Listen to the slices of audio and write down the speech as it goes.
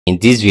In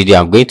this video,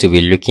 I'm going to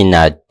be looking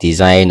at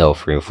design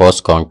of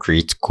reinforced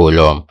concrete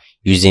column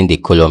using the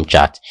column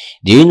chart.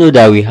 Do you know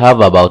that we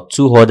have about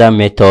 2 other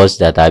methods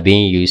that are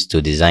being used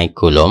to design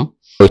column?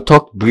 We'll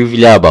talk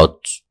briefly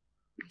about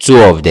 2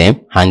 of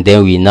them, and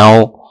then we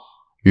now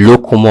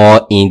look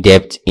more in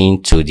depth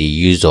into the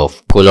use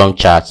of column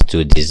charts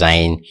to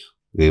design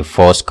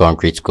reinforced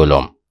concrete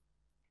column.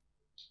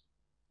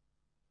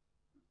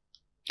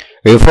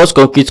 Reinforced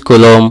concrete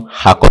column,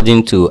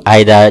 according to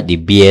either the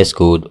BS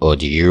code or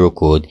the Euro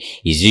code,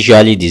 is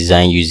usually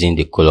designed using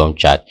the column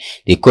chart.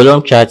 The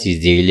column chart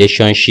is the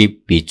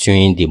relationship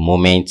between the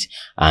moment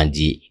and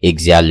the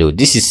axial load.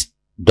 This is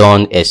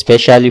done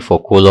especially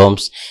for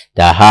columns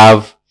that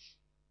have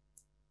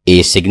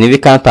a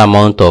significant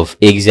amount of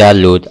axial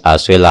load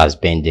as well as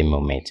bending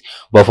moment.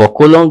 But for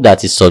column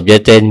that is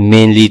subjected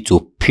mainly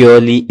to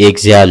purely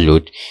axial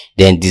load,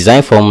 then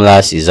design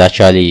formulas is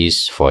actually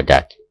used for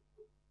that.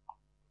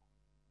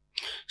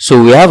 So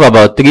we have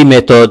about 3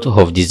 methods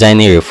of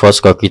designing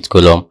reinforced concrete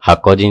column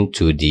according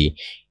to the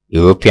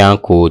European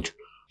code.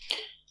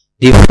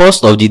 The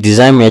first of the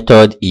design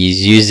method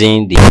is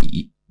using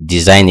the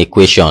design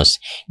equations.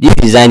 This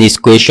design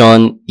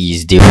equation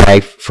is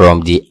derived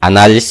from the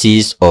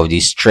analysis of the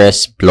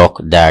stress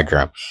block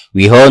diagram.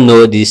 We all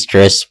know this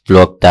stress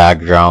block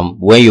diagram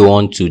when you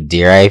want to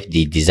derive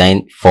the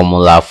design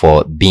formula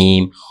for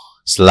beam,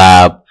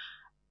 slab.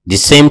 The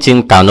same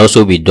thing can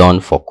also be done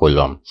for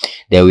column.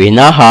 Then we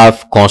now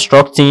have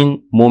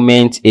constructing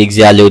moment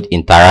axial load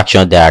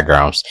interaction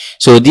diagrams.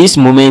 So these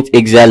moment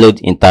axial load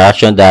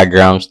interaction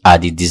diagrams are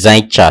the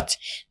design chart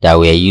that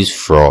were used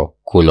for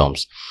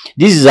columns.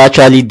 This is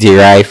actually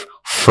derived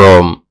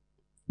from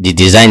the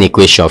design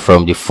equation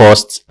from the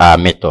first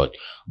method.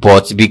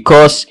 But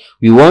because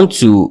we want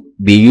to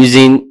be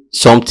using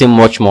something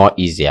much more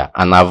easier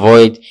and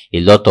avoid a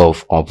lot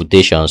of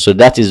computation, so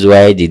that is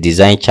why the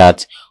design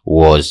chart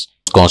was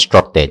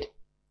constructed.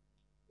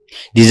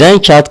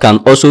 Design chart can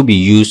also be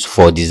used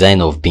for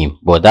design of beam,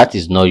 but that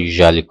is not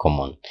usually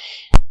common.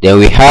 Then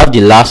we have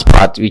the last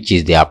part, which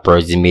is the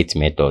approximate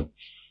method.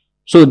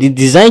 So the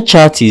design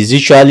chart is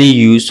usually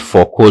used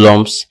for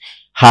columns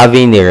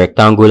having a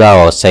rectangular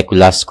or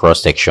circular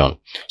cross section.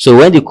 So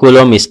when the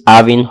column is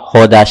having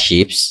other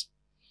shapes,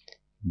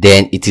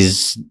 then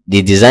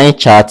the design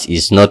chart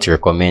is not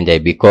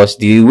recommended, because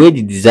the way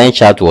the design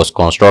chart was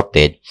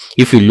constructed,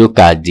 if you look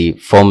at the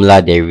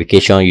formula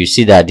derivation, you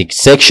see that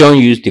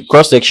the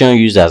cross section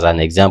used as an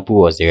example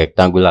was the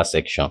rectangular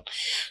section.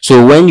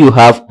 So when you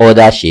have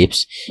other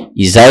shapes,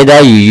 is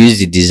either you use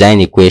the design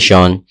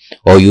equation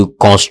or you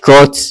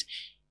construct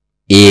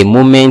a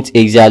moment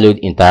axial load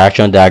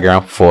interaction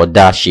diagram for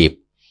that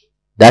shape.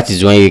 That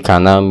is when you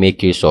can now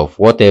make use of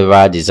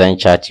whatever design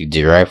chart you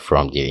derive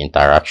from the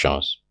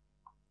interactions.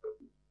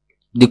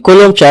 The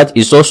column chart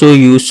is also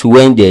used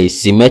when there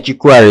is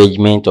symmetrical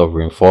arrangement of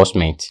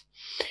reinforcement.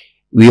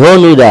 We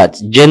all know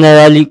that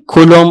generally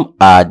columns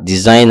are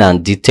designed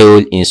and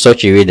detailed in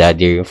such a way that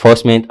the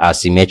reinforcements are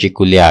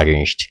symmetrically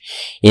arranged.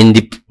 In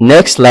the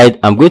next slide,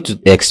 I'm going to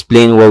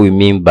explain what we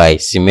mean by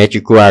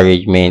symmetrical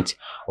arrangement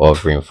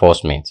of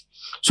reinforcement.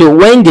 So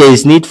when there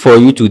is need for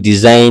you to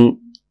design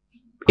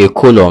a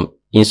column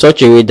in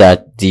such a way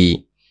that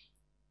the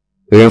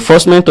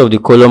reinforcement of the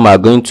column are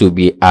going to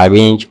be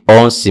arranged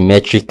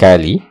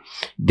unsymmetrically,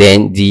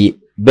 then the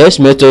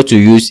best method to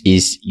use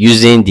is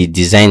using the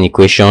design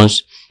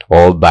equations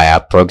or by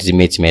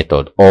approximate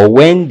method, or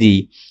when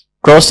the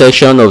cross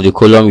section of the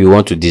column you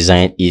want to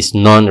design is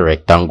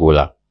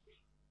non-rectangular.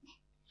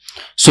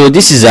 So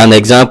this is an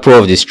example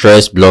of the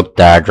stress block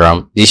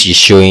diagram. This is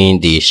showing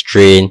the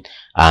strain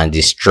and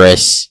the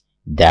stress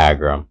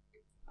diagram.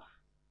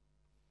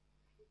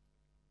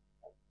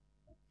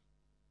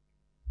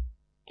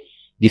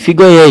 The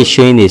figure here is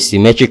showing a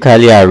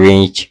symmetrically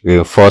arranged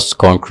reinforced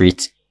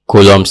concrete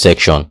column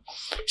section.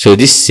 So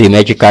this is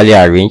symmetrically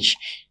arranged.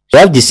 You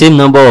have the same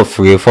number of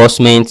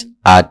reinforcements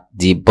at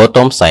the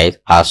bottom side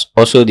as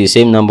also the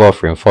same number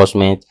of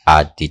reinforcements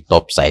at the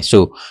top side.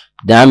 So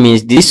that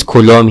means this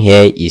column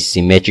here is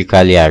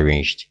symmetrically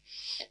arranged.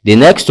 The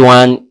next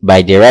one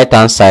by the right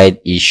hand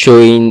side is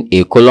showing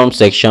a column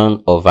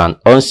section of an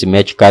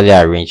unsymmetrically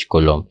arranged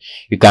column.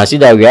 You can see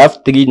that we have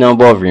 3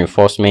 number of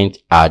reinforcements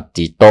at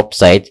the top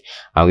side,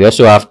 and we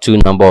also have 2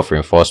 number of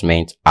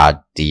reinforcements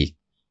at the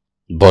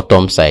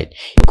bottom side.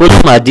 The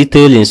column are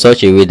detailed in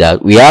such a way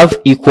that we have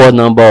equal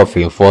number of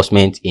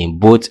reinforcements in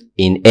both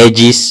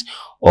edges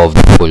of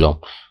the column.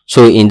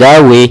 So in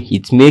that way,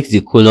 it makes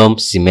the column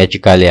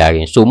symmetrically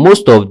arranged. So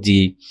most of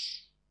the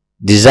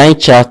design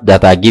charts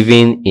that are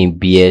given in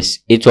BS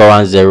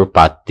 8110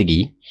 part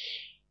 3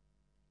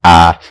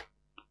 are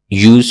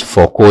used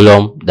for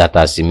columns that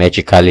are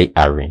symmetrically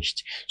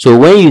arranged. So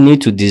when you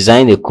need to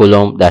design a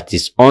column that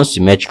is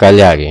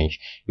unsymmetrically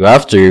arranged, you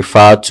have to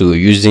refer to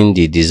using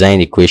the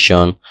design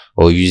equation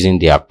or using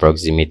the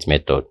approximate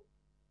method.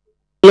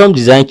 Column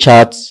design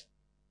charts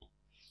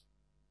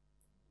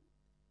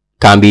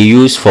can be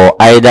used for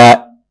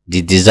either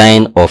the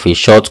design of a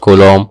short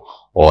column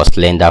or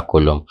slender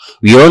column.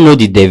 We all know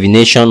the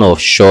definition of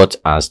short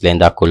and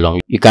slender column.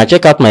 You can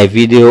check out my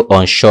video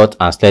on short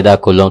and slender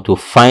column to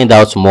find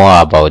out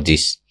more about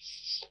this.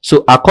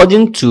 So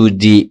according to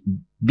the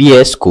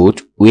BS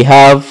code, we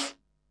have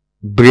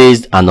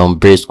braced and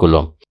unbraced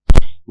column.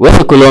 When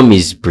the column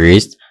is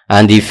braced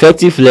and the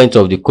effective length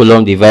of the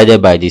column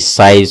divided by the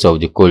size of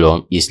the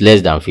column is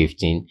less than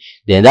 15,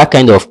 then that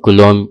kind of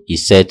column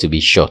is said to be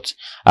short.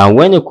 And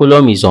when a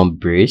column is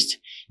unbraced,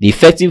 the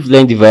effective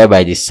length divided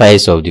by the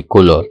size of the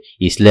column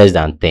is less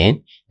than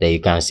 10, then you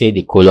can say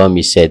the column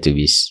is said to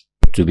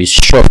be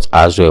short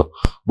as well.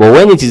 But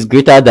when it is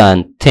greater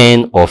than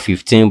 10 or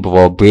 15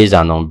 for braced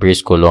and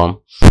unbraced column,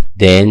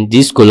 then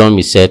this column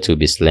is said to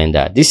be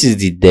slender. This is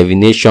the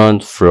definition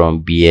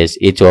from BS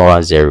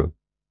 8110.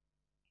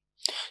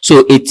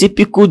 So a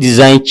typical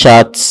design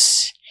chart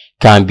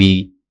can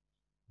be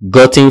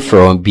gotten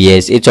from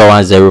BS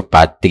 8110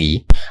 part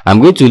 3.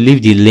 I'm going to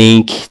leave the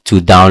link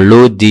to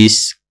download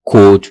this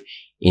code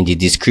in the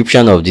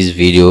description of this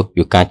video.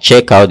 You can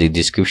check out the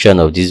description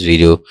of this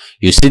video.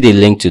 You see the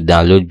link to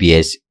download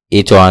BS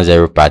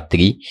 8110 part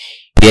 3.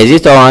 BS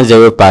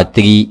 8110 part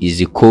 3 is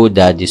the code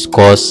that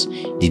discusses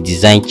the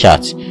design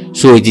chart.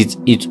 So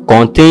it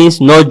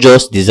contains not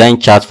just design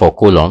chart for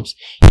columns,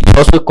 it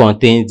also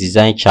contains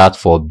design chart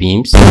for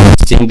beams,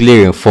 singly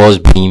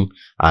reinforced beam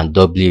and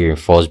doubly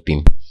reinforced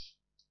beam.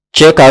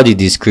 Check out the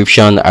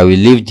description. I will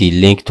leave the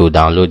link to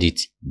download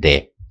it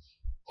there.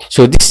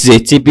 So this is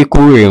a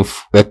typical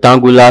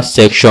rectangular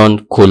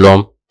section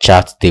column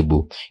chart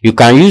table. You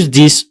can use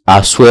this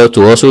as well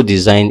to also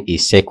design a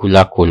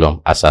circular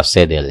column, as I've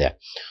said earlier.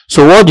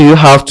 So what do you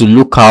have to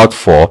look out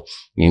for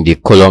in the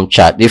column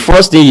chart? The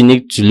first thing you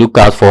need to look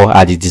out for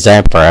are the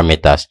design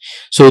parameters.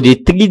 So the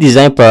 3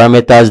 design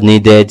parameters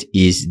needed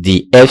is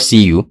the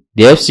FCU.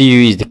 The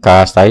FCU is the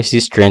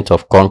characteristic strength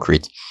of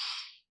concrete.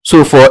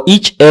 So for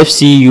each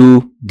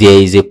FCU,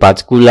 there is a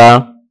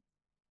particular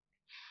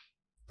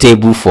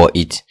table for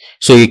it.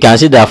 So you can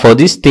see that for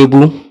this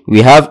table,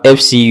 we have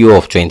FCU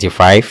of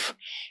 25,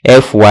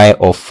 FY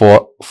of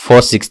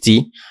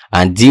 460,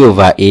 and D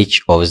over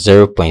H of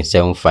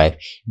 0.75.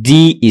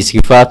 D is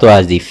referred to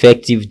as the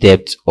effective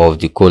depth of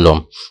the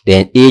column.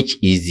 Then H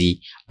is the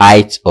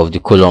height of the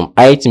column.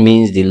 Height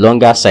means the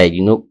longer side.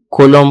 You know,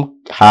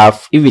 column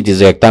have, if it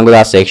is a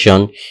rectangular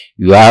section,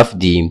 you have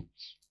the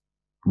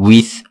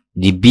width,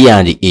 the B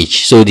and the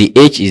H. So the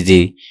H is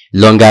the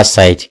longer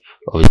side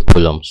of the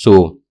column.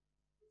 So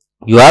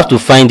you have to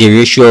find the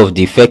ratio of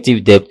the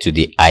effective depth to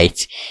the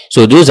height.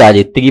 So those are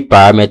the 3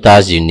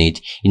 parameters you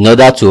need in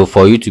order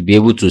for you to be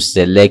able to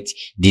select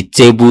the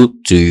table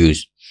to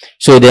use.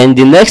 So then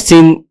the next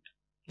thing,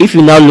 if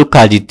you now look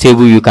at the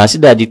table, you can see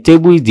that the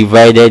table is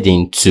divided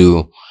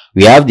into,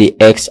 we have the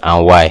X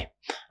and Y.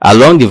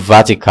 Along the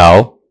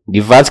vertical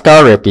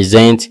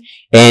represents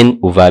N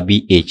over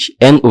BH.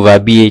 N over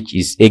BH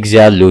is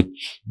axial load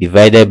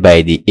divided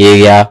by the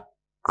area,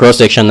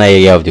 cross-sectional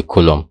area of the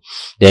column.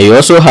 Then you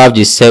also have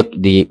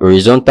the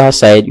horizontal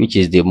side, which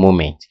is the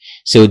moment.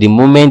 So the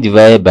moment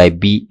divided by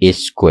BH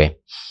square.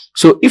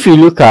 So if you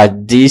look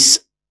at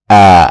this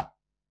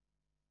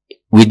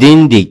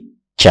within the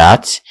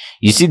chart,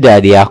 you see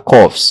that there are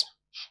curves.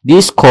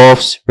 These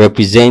curves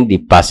represent the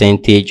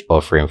percentage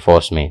of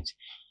reinforcement.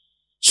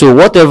 So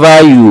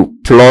whatever you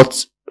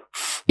plot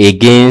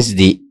against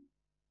the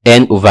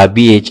N over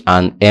BH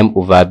and M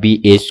over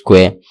BH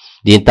square,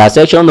 the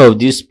intersection of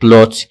this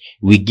plot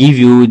will give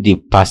you the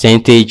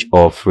percentage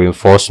of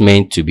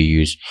reinforcement to be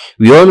used.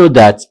 We all know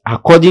that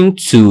according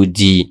to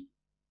the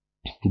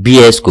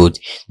BS code,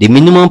 the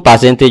minimum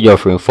percentage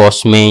of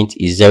reinforcement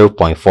is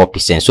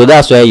 0.4%. So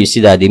that's why you see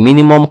that the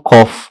minimum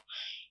curve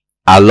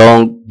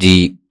along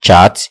the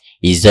chart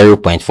is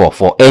 0.4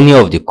 for any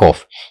of the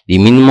curve. The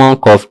minimum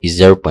curve is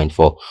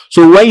 0.4.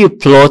 So when you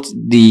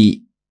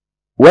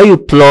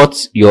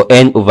plot your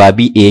N over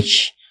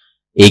BH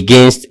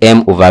against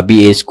M over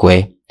BH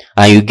square,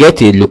 and you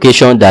get a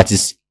location that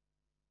is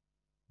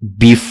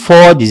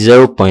before the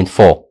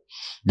 0.4,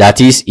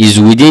 that is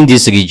within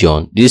this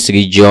region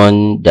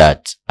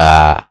that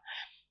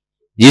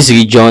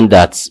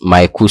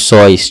my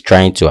cursor is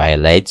trying to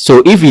highlight.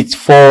 So if it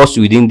falls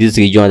within this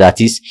region,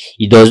 that is,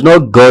 it does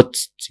not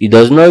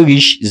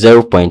reach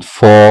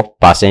 0.4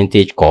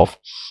 percentage curve,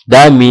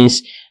 that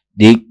means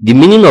the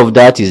meaning of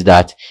that is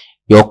that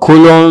your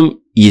column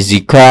is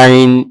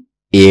requiring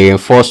a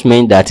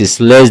reinforcement that is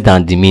less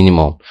than the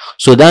minimum.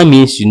 So that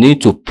means you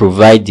need to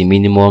provide the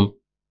minimum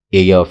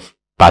area of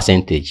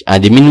percentage,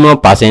 and the minimum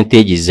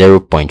percentage is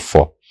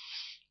 0.4.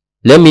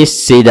 Let me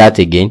say that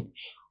again.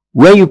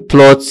 When you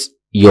plot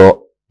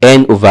your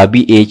N over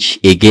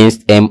BH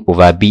against M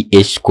over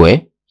BH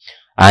square,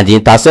 and the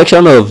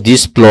intersection of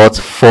this plot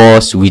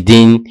falls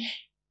within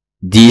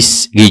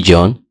this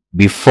region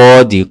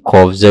before the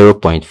curve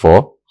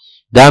 0.4,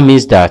 that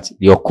means that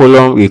your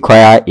column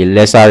requires a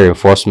lesser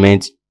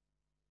reinforcement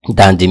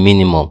than the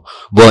minimum.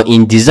 But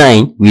in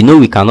design, we know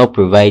we cannot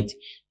provide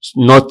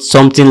not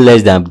something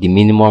less than the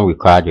minimum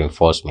required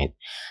reinforcement,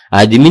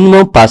 and the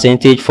minimum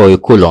percentage for a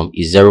column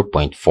is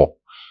 0.4.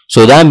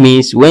 So that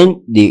means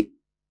when the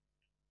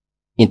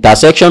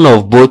intersection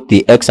of both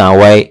the x and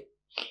y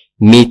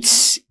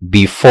meets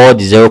before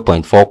the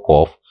 0.4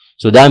 curve,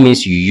 so that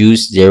means you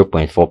use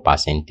 0.4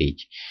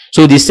 percentage.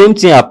 So the same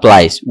thing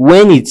applies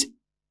when it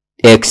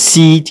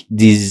exceeds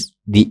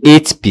the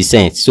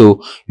 8%.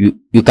 So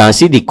you can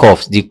see the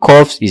curves. The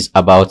curves is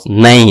about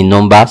 9 in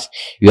numbers.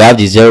 You have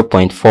the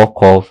 0.4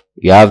 curve,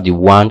 you have the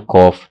 1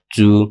 curve,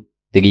 2,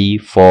 3,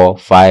 4,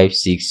 5,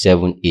 6,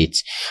 7,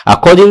 8.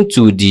 According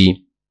to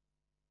the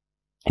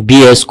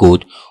BS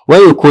code,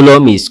 when your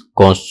column is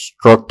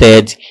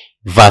constructed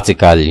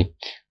vertically,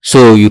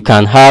 so you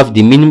can have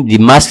the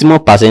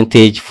maximum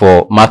percentage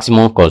for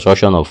maximum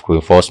construction of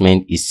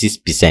reinforcement is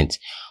 6%.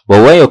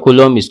 But when your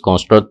column is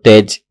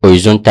constructed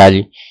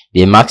horizontally,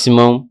 the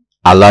maximum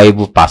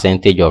allowable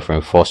percentage of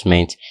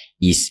reinforcement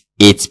is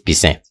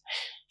 8%.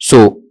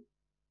 So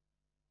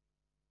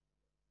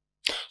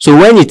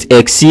when it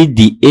exceeds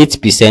the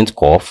 8%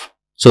 curve,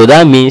 so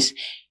that means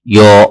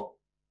your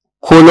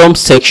column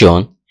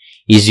section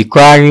is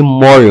requiring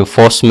more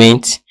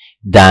reinforcement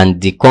than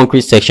the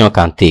concrete section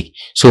can take.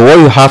 So what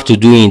you have to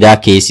do in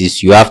that case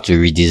is you have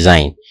to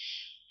redesign.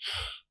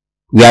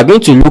 We are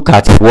going to look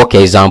at a work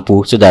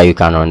example so that you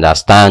can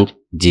understand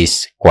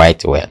this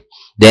quite well.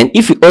 Then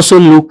if you also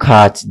look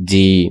at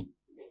the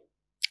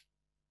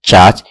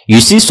chart, you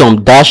see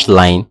some dashed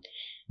line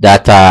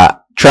that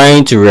are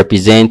trying to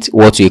represent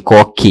what we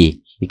call K.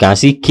 You can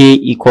see K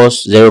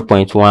equals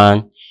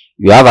 0.1.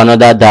 You have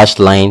another dashed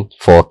line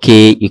for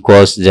K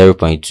equals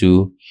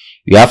 0.2.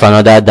 You have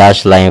another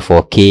dashed line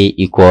for K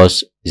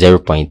equals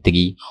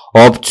 0.3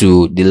 up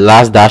to the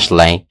last dashed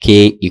line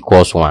K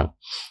equals 1.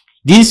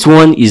 This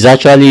one is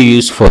actually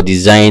used for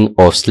design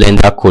of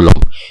slender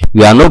column.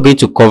 We are not going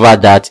to cover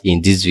that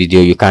in this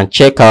video. You can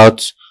check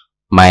out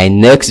my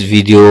next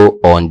video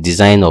on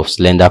design of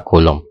slender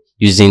column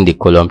using the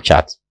column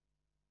chart.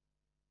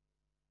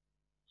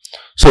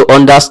 So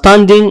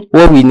understanding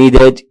what we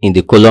needed in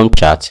the column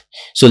chart.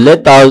 So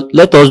let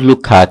us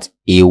look at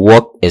a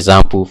work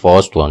example for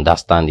us to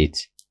understand it.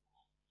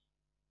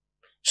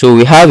 So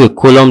we have a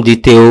column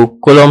detail,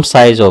 column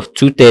size of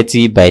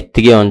 230 by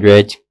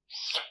 300.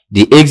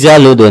 The axial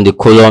load on the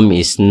column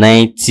is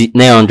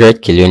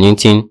 900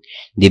 kilonewton.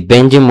 The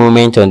bending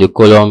moment on the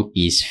column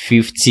is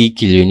 50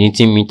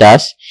 kilonewton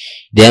meters.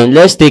 Then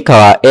let's take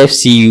our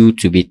FCU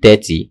to be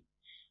 30,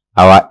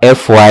 our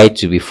FY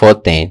to be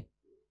 410.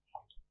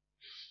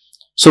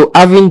 So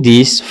having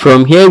this,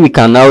 from here we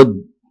can now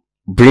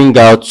bring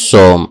out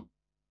some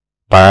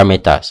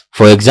parameters.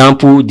 For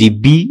example, the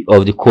B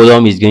of the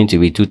column is going to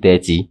be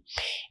 230.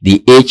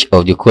 The H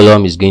of the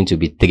column is going to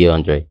be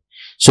 300.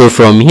 So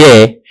from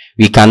here,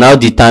 we can now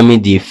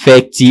determine the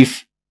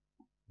effective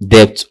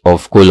depth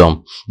of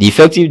column. The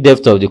effective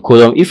depth of the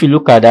column, if you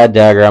look at that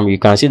diagram, you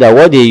can see that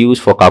what they use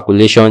for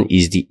calculation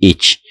is the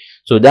H.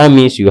 So that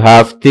means you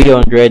have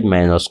 300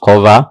 minus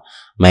cover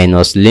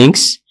minus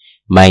links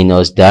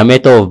minus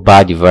diameter of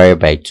bar divided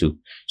by 2.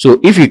 So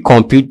if you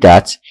compute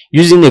that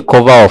using a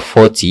cover of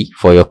 40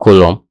 for your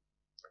column,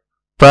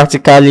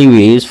 practically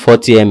we use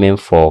 40 mm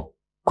for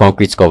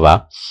concrete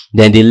cover.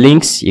 Then the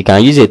links, you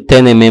can use a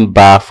 10 mm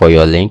bar for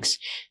your links.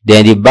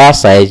 Then the bar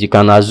size, you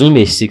can assume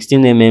a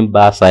 16 mm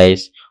bar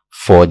size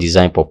for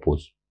design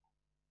purpose.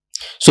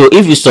 So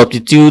if you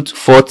substitute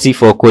 40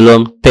 for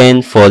column,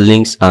 10 for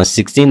links, and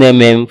 16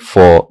 mm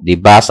for the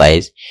bar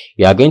size,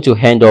 you are going to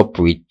end up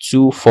with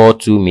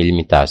 242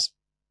 millimeters.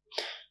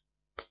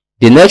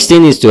 The next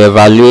thing is to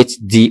evaluate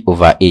D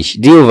over H.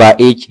 D over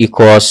H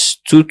equals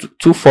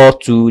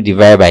 242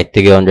 divided by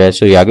 300.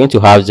 So you are going to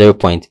have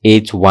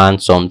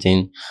 0.81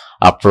 something.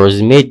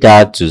 Approximate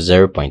that to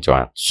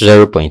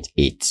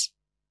 0.8.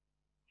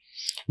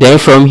 Then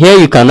from here,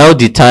 you can now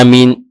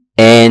determine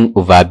N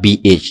over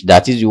BH.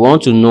 That is, you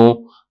want to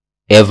know,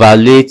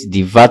 evaluate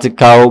the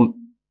vertical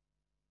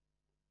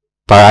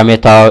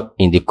parameter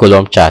in the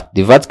column chart.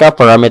 The vertical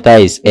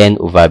parameter is N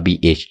over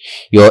BH.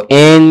 Your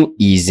N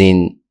is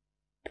in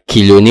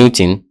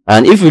kilonewton,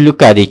 and if you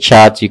look at the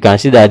chart, you can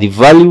see that the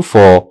value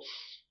for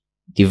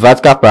the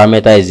vertical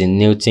parameter is in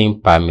newton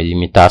per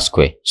millimeter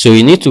square. So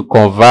you need to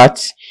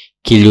convert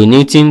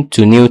kilonewton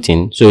to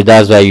newton, so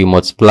that's why you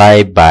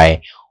multiply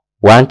by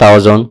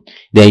 1000,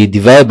 then you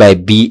divide by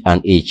B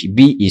and H.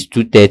 B is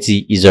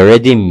 230, is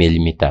already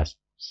millimeters.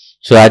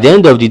 So at the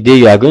end of the day,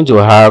 you are going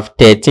to have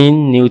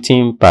 13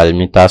 newton per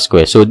meter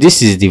square. So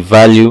this is the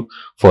value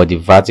for the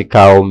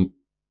vertical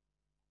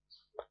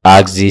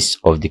axis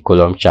of the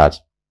column chart.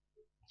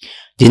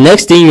 The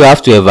next thing you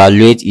have to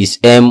evaluate is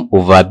M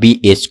over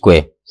BH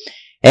square.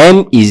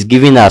 M is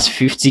given as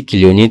 50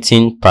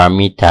 kilonewton per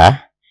meter.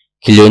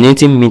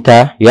 Kilonewton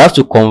meter, you have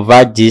to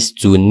convert this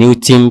to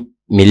newton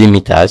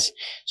millimeters.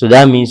 So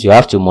that means you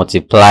have to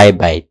multiply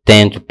by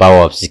 10 to the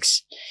power of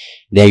 6.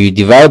 Then you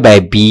divide by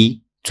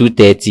B,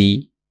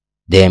 230,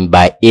 then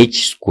by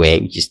H square,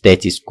 which is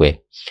 30 square.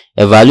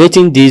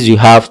 Evaluating this, you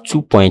have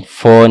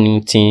 2.4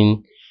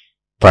 newton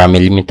per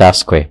millimeter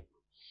square.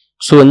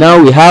 So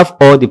now we have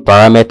all the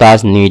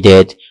parameters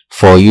needed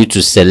for you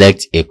to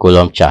select a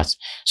column chart.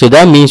 So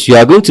that means you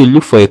are going to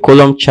look for a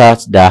column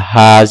chart that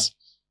has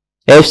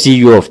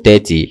FCU of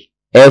 30,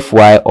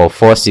 Fy of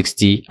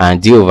 460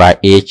 and D over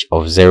H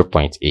of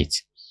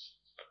 0.8.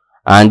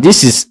 And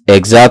this is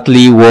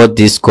exactly what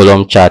this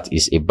column chart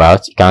is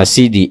about. You can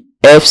see the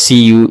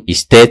FCU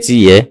is 30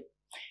 here,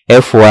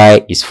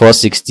 Fy is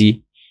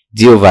 460,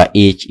 D over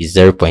H is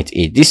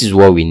 0.8. This is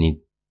what we need.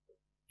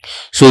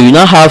 So you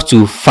now have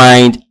to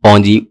find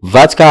on the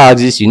vertical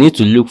axis, you need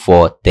to look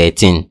for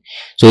 13.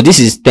 So this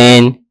is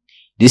 10,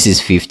 this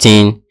is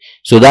 15.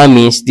 So that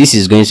means this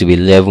is going to be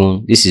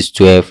 11, this is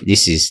 12,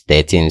 this is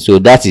 13. So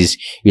that is,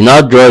 you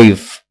now draw an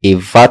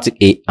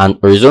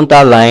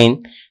horizontal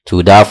line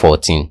to that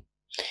 14.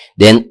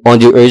 Then on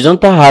the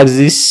horizontal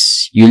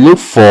axis, you look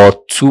for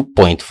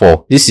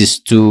 2.4. This is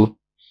 2,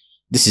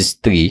 this is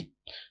 3.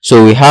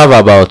 So we have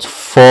about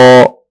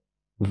 4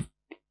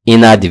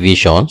 inner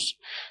divisions.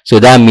 So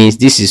that means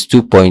this is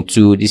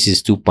 2.2, this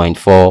is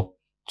 2.4,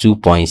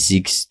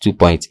 2.6,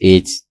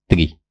 2.8,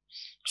 3.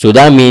 So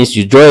that means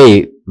you draw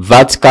a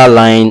vertical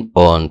line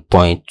on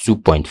point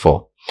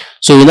 2.4.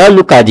 So you now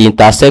look at the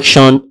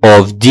intersection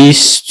of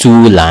these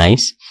two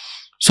lines.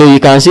 So you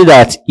can see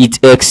that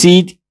it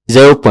exceeds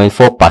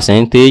 0.4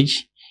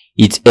 percentage,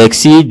 it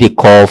exceeds the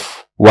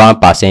curve 1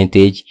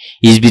 percentage,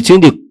 is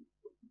between the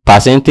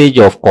percentage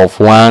of curve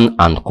 1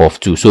 and curve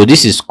 2. So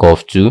this is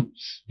curve 2,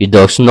 it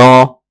does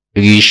not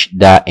reach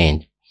that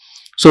end.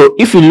 So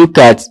if you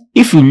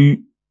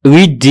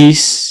read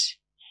this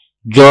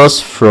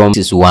just from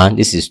this is 1,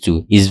 this is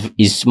 2,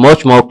 is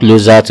much more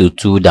closer to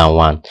 2 than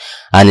 1,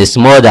 and it's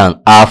more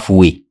than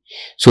halfway.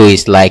 So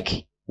it's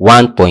like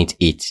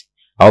 1.8.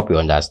 I hope you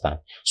understand.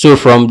 So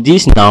from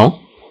this now,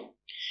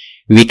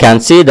 we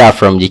can say that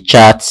from the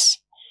chart,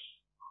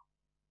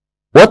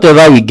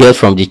 whatever we get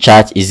from the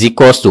chart is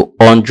equals to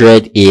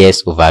 100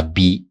 AS over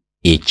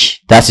BH.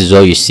 That is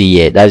what you see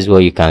here. That is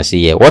what you can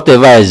see here.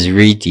 Whatever is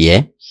read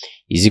here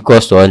is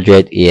equals to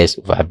 100 AS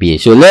over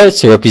BH. So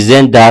let's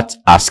represent that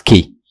as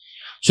K.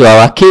 So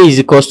our K is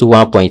equals to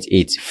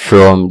 1.8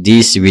 from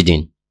this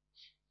reading.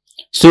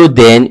 So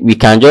then we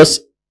can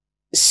just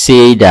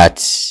say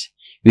that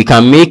we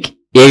can make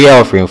area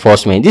of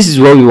reinforcement. This is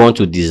what we want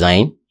to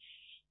design.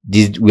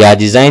 We are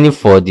designing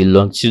for the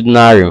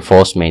longitudinal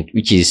reinforcement,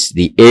 which is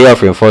the area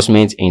of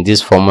reinforcement in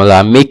this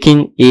formula,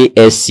 making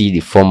ASC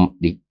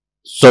the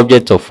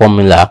subject of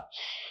formula.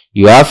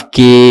 You have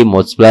K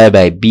multiplied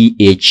by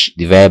BH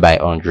divided by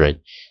 100.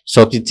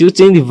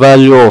 Substituting the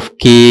value of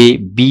K,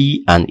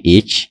 B, and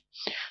H.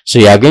 So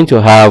you are going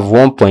to have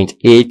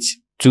 1.8,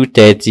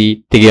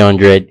 230,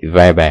 300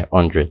 divided by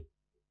 100.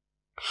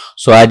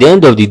 So at the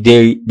end of the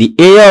day, the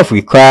area of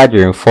required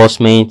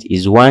reinforcement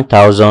is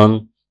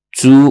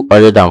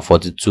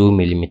 1,242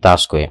 millimeter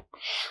square.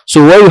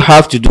 So what you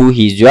have to do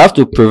is you have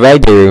to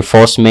provide the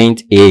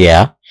reinforcement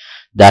area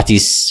that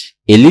is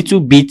a little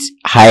bit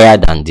higher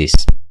than this.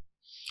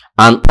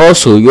 And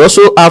also, you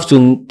also have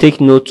to take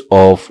note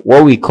of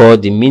what we call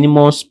the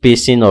minimum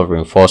spacing of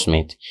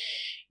reinforcement.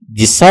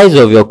 The size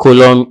of your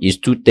column is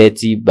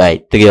 230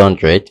 by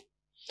 300.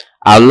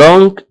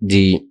 Along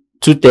the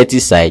 230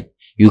 side,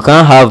 you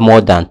can't have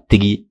more than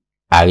 3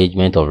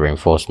 arrangements of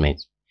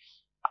reinforcement.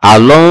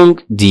 Along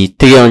the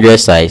 300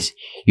 size,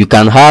 you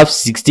can have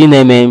 16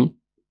 mm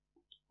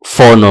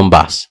 4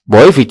 numbers.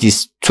 But if it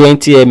is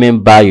 20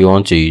 mm bar you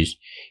want to use,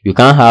 you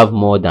can't have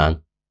more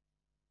than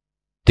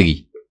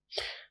 3.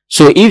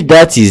 So if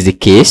that is the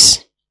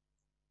case,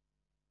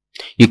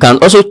 you can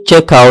also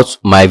check out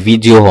my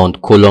video on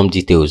column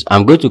details.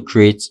 I'm going to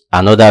create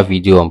another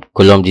video on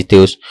column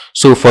details.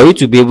 So for you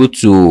to be able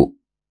to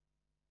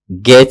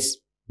get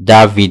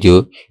that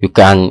video, you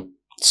can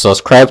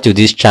subscribe to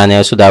this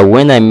channel so that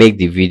when I make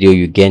the video,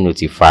 you get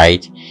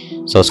notified.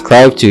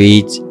 Subscribe to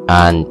it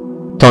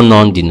and turn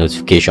on the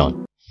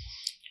notification.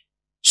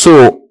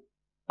 So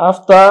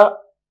after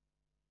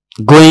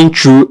going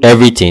through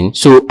everything,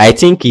 so I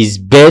think it's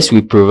best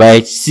we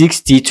provide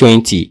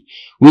 60-20,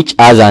 which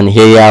has an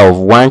area of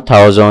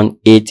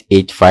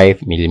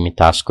 1,885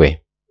 millimeter square.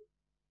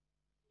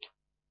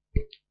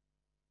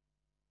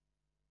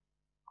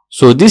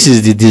 So this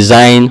is the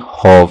design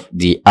of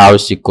the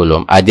RC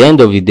column. At the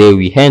end of the day,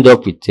 we end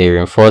up with a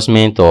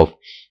reinforcement of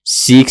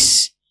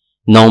 6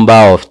 number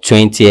of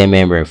 20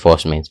 mm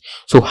reinforcement.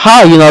 So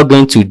how are you now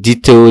going to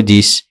detail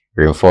this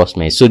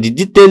reinforcement? So the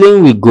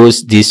detailing will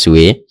goes this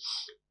way.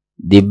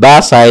 The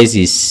bar size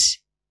is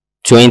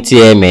 20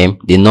 mm,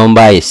 the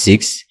number is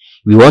 6.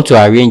 We want to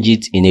arrange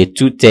it in a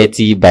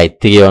 230 by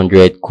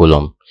 300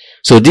 column.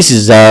 So this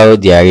is how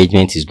the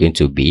arrangement is going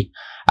to be.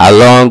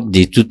 Along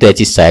the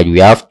 230 side, we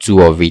have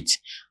 2 of it.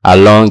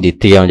 Along the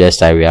 300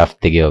 side, we have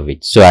 3 of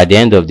it. So at the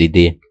end of the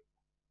day,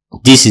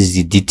 this is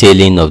the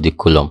detailing of the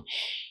column.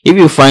 If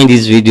you find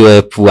this video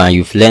helpful and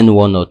you've learned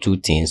 1 or 2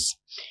 things,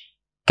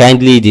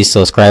 kindly hit the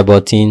subscribe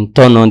button,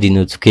 turn on the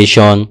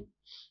notification,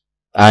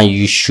 and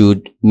you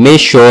should make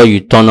sure you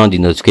turn on the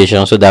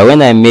notification so that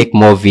when I make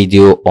more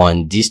video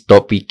on this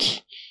topic,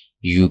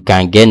 you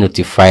can get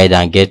notified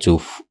and get to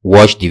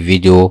watch the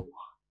video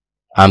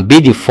and be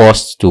the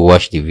first to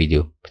watch the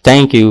video.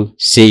 Thank you.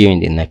 See you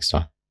in the next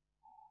one.